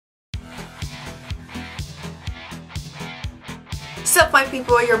What's up, my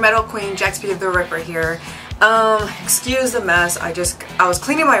people? Your metal queen, JaxB.TheRipper here. Excuse the mess. I was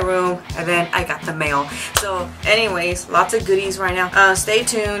cleaning my room and then I got the mail. So anyways, lots of goodies right now. Stay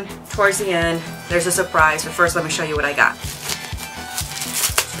tuned towards the end. There's a surprise, but first let me show you what I got.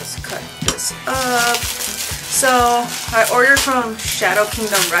 Just cut this up. So I ordered from Shadow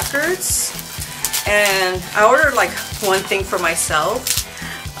Kingdom Records and I ordered like one thing for myself.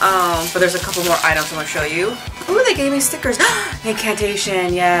 But there's a couple more items I'm gonna show you. Ooh, they gave me stickers.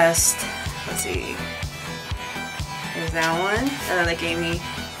 Incantation, yes. Let's see. Here's that one. And then they gave me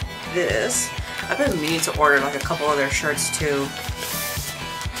this. I've been meaning to order like a couple other shirts too.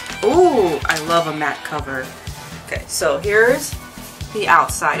 Ooh, I love a matte cover. Okay, so here's the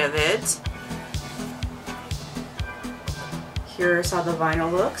outside of it. Here's how the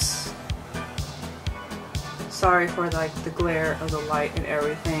vinyl looks. Sorry for like the glare of the light and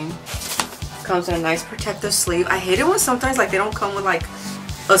everything. Comes in a nice protective sleeve. I hate it when sometimes like they don't come with like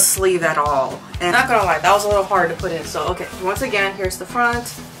a sleeve at all. And not gonna lie, that was a little hard to put in. So okay, once again, here's the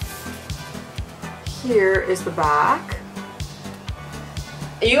front. Here is the back.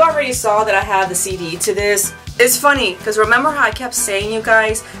 You already saw that I have the CD to this. It's funny because remember how I kept saying, you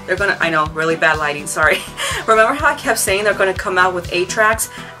guys, they're gonna, I know, really bad lighting, sorry. Remember how I kept saying they're gonna come out with 8 tracks?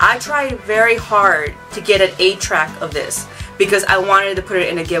 I tried very hard to get an 8-track of this because I wanted to put it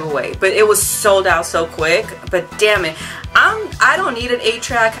in a giveaway, but it was sold out so quick. But damn it, I don't need an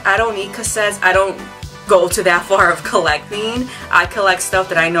 8-track. I don't need cassettes. I don't go to that far of collecting. I collect stuff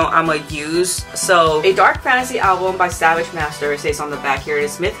that I know I'm gonna use. So a dark fantasy album by Savage Master, it says on the back here. It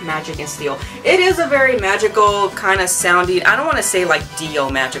is Myth, Magic, and Steel. It is a very magical kind of sounding, I don't want to say like Dio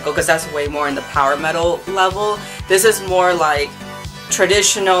magical because that's way more in the power metal level. This is more like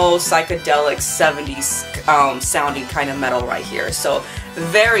traditional psychedelic 70s sounding kind of metal right here. So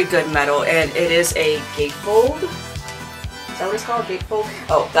very good metal, and it is a gatefold. Is that what it's called? Gatefold?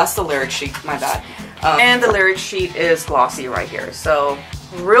 Oh, that's the lyric sheet, my bad. And the lyric sheet is glossy right here. So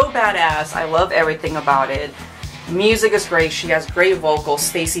real badass. I love everything about it. Music is great. She has great vocals.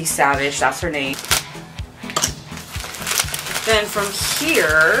 Stacy Savage, that's her name. Then from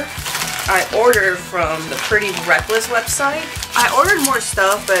here, I ordered from the Pretty Reckless website. I ordered more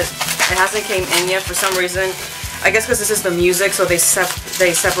stuff, but it hasn't came in yet for some reason. I guess because this is the music, so they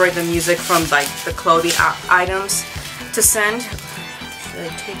separate the music from like the clothing items to send. Should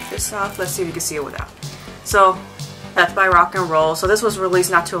I take this off? Let's see if you can see it without. So that's by Rock and Roll. So this was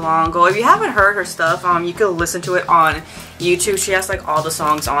released not too long ago. If you haven't heard her stuff, you can listen to it on YouTube. She has like all the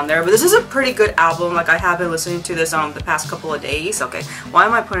songs on there. But this is a pretty good album. Like I have been listening to this the past couple of days. Okay, why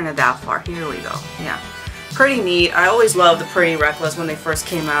am I putting it that far? Here we go. Yeah, pretty neat. I always loved the Pretty Reckless when they first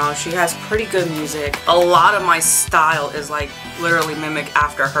came out. She has pretty good music. A lot of my style is like literally mimic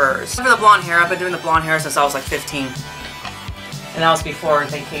after hers. For the blonde hair, I've been doing the blonde hair since I was like 15. And that was before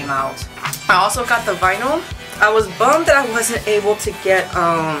they came out. I also got the vinyl. I was bummed that I wasn't able to get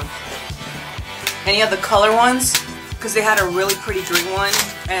any of the color ones because they had a really pretty green one,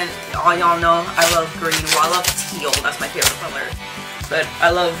 and all y'all know I love green. Well, I love teal, that's my favorite color, but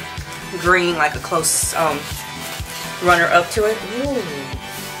I love green, like a close runner up to it. Ooh.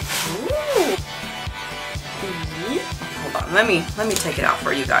 Ooh. Hold on, let me take it out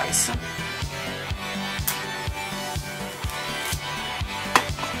for you guys.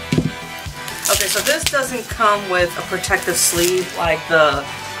 Okay, so this doesn't come with a protective sleeve like the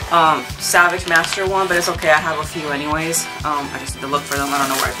Savage Master one, but it's okay, I have a few anyways. I just need to look for them, I don't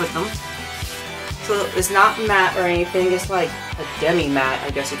know where I put them. So it's not matte or anything, it's like a demi-matte, I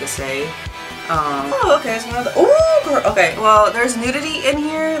guess you could say. Oh, okay, it's one of the, ooh, okay, well, there's nudity in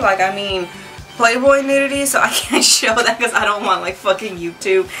here, like, I mean, Playboy nudity, so I can't show that because I don't want like fucking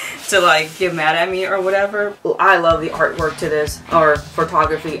YouTube to like get mad at me or whatever. I love the artwork to this, or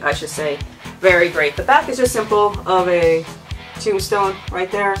photography, I should say. Very great. The back is just simple of a tombstone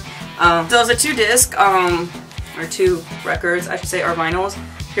right there. So those are 2 discs, or 2 records, I should say, or vinyls.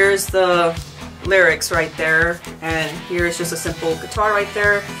 Here's the lyrics right there, and here's just a simple guitar right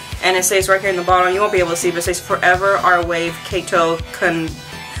there. And it says right here in the bottom, you won't be able to see, but it says Forever Our Wave Kato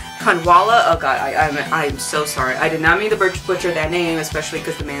Kanwala. Oh god, I'm so sorry. I did not mean to butcher that name, especially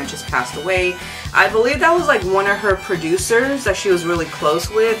because the man just passed away. I believe that was like one of her producers that she was really close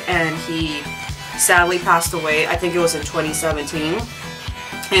with, and he sadly passed away. I think it was in 2017.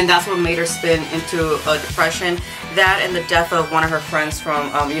 And that's what made her spin into a depression. That and the death of one of her friends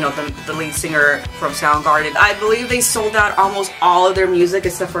from, you know, the lead singer from Soundgarden. I believe they sold out almost all of their music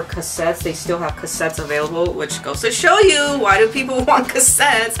except for cassettes. They still have cassettes available, which goes to show you, why do people want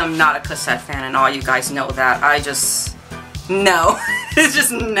cassettes? I'm not a cassette fan and all, you guys know that. I just no. It's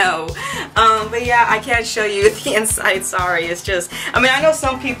just no. But yeah, I can't show you the inside, sorry. It's just, I mean, I know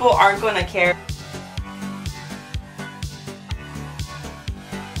some people aren't going to care.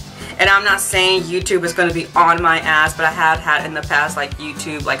 And I'm not saying YouTube is going to be on my ass, but I have had in the past like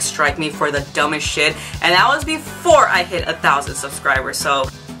YouTube like strike me for the dumbest shit. And that was before I hit 1,000 subscribers. So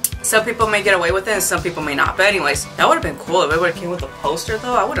some people may get away with it and some people may not. But anyways, that would have been cool if it would have came with a poster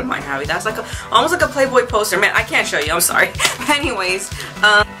though. I wouldn't mind having that. It's like almost like a Playboy poster. Man, I can't show you, I'm sorry. But anyways,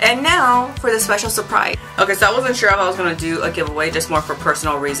 and now for the special surprise. Okay, so I wasn't sure if I was going to do a giveaway just more for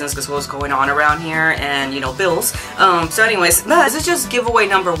personal reasons because what's going on around here and, you know, bills. So anyways, this is just giveaway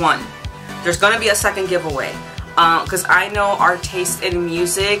number 1. There's going to be a second giveaway. Because I know our taste in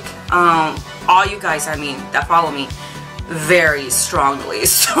music, all you guys, I mean, that follow me, very strongly.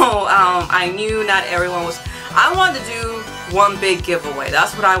 So I knew not everyone was, I wanted to do one big giveaway.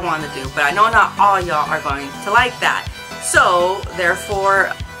 That's what I wanted to do. But I know not all y'all are going to like that. So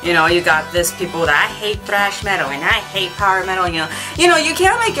therefore, you know, you got this people that I hate thrash metal and I hate power metal. You know, you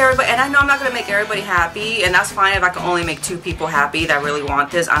can't make everybody, and I know I'm not gonna make everybody happy, and that's fine if I can only make 2 people happy that really want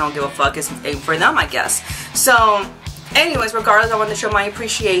this. I don't give a fuck. It's aim for them, I guess. So anyways, regardless, I want to show my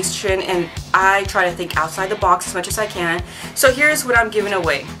appreciation, and I try to think outside the box as much as I can. So here's what I'm giving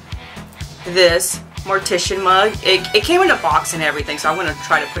away. This Mortician mug. It came in a box and everything, so I'm gonna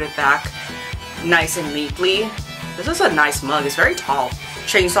try to put it back nice and neatly. This is a nice mug. It's very tall.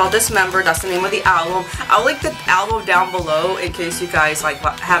 Chainsaw Dismember, that's the name of the album. I'll link the album down below in case you guys like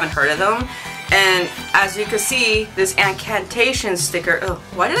haven't heard of them. And as you can see, this incantation sticker. Oh,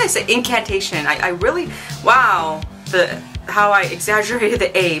 why did I say incantation? I really, wow, how I exaggerated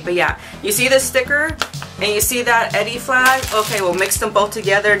the A. But yeah, you see this sticker and you see that Eddie flag? Okay, we'll mix them both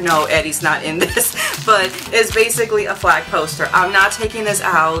together. No, Eddie's not in this, but it's basically a flag poster. I'm not taking this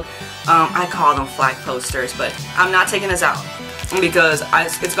out. I call them flag posters, but I'm not taking this out because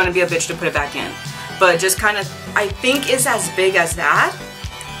it's going to be a bitch to put it back in. But just kind of, I think it's as big as that,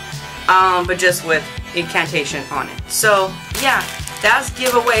 but just with incantation on it. So yeah, that's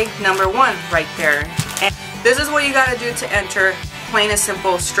giveaway number 1 right there. And this is what you got to do to enter. Plain and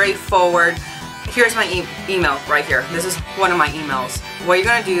simple, straightforward. Here's my email right here. This is one of my emails. What you're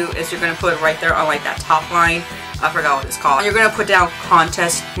going to do is you're going to put it right there on like that top line. I forgot what it's called. You're going to put down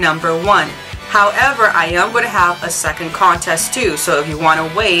contest number 1. However, I am going to have a second contest too. So if you want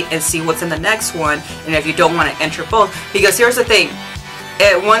to wait and see what's in the next one, and if you don't want to enter both, because here's the thing.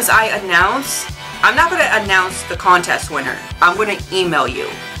 Once I announce, I'm not going to announce the contest winner. I'm going to email you.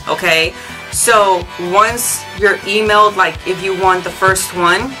 Okay? So once you're emailed, like if you won the first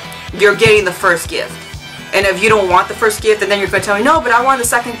one, you're getting the first gift. And if you don't want the first gift, and then you're going to tell me, no, but I want the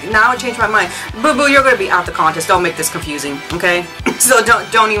second, now I changed my mind. Boo-boo, you're going to be out the contest. Don't make this confusing, okay? So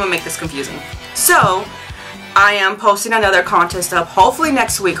don't even make this confusing. So, I am posting another contest up, hopefully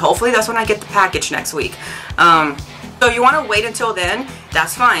next week. Hopefully that's when I get the package next week. So if you want to wait until then,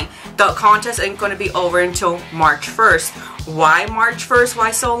 that's fine. The contest ain't going to be over until March 1st. Why March 1st?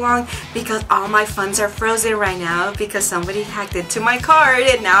 Why so long? Because all my funds are frozen right now because somebody hacked into my card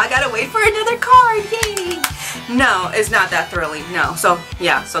and now I gotta wait for another card. Yay! No, it's not that thrilling. No. So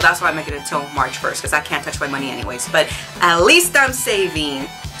yeah, so that's why I'm making it until March 1st because I can't touch my money anyways. But at least I'm saving.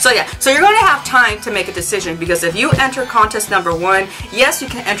 So yeah, so you're going to have time to make a decision because if you enter contest number 1, yes, you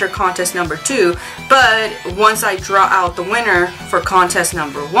can enter contest number 2, but once I draw out the winner for contest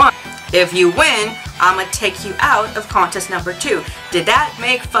number 1, if you win, I'm going to take you out of contest number 2. Did that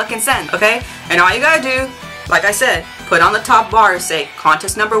make fucking sense? Okay? And all you got to do, like I said, put on the top bar, say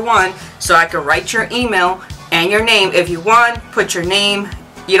contest number 1, so I can write your email and your name. If you won, put your name.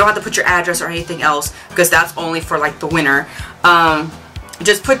 You don't have to put your address or anything else because that's only for like the winner.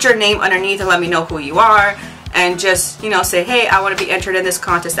 Just put your name underneath and let me know who you are, and just, you know, say, hey, I want to be entered in this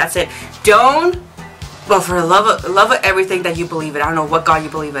contest. That's it. Don't, but for the love of everything that you believe in, I don't know what God you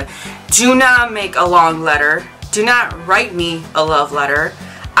believe in, do not make a long letter. Do not write me a love letter.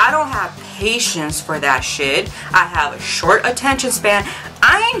 I don't have patience for that shit. I have a short attention span.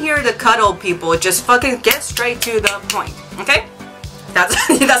 I ain't here to cuddle people. Just fucking get straight to the point. Okay?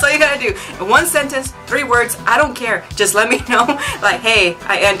 That's all you gotta do. 1 sentence, 3 words, I don't care. Just let me know, like, hey,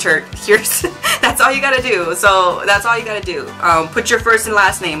 I entered. Here's, that's all you gotta do. So that's all you gotta do. Put your first and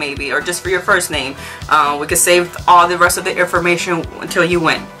last name maybe, or just for your first name. We could save all the rest of the information until you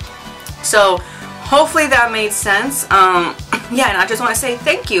win. So hopefully that made sense. Yeah, and I just want to say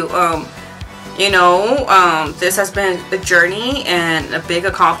thank you. You know, this has been a journey and a big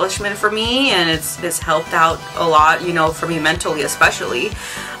accomplishment for me, and it's helped out a lot, you know, for me mentally especially.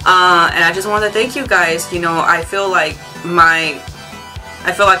 And I just want to thank you guys. You know, I feel like my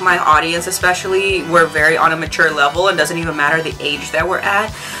I feel like my audience especially, we're very on a mature level, and doesn't even matter the age that we're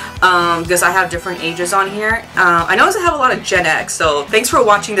at. Because I have different ages on here. I notice I have a lot of Gen X, so thanks for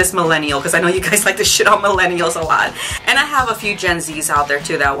watching this millennial, because I know you guys like to shit on millennials a lot. And I have a few Gen Zs out there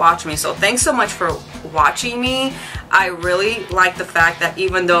too that watch me, so thanks so much for watching me. I really like the fact that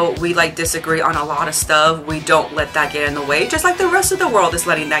even though we like disagree on a lot of stuff, we don't let that get in the way, just like the rest of the world is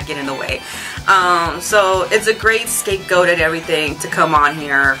letting that get in the way. So it's a great scapegoat and everything to come on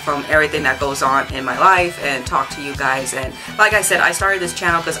here from everything that goes on in my life and talk to you guys. And like I said, I started this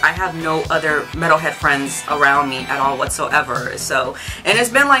channel because I have no other metalhead friends around me at all whatsoever. So, and it's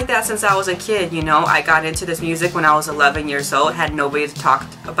been like that since I was a kid, you know. I got into this music when I was 11 years old, had nobody to talk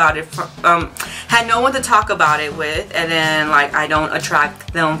about it, had no one to talk about it with. And then like I don't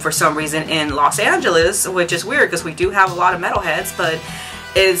attract them for some reason in Los Angeles, which is weird because we do have a lot of metalheads, but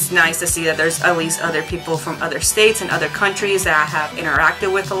it's nice to see that there's at least other people from other states and other countries that I have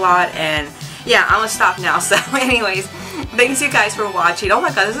interacted with a lot. And yeah, I'm gonna stop now. So anyways, thanks you guys for watching. Oh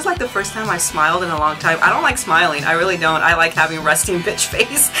my god, this is like the first time I smiled in a long time. I don't like smiling, I really don't. I like having resting bitch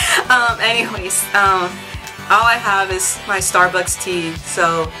face. Anyways, all I have is my Starbucks tea,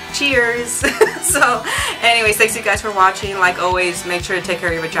 so cheers. So anyways, thanks you guys for watching. Like always, make sure to take care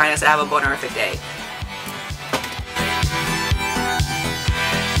of your vaginas and have a bonerific day.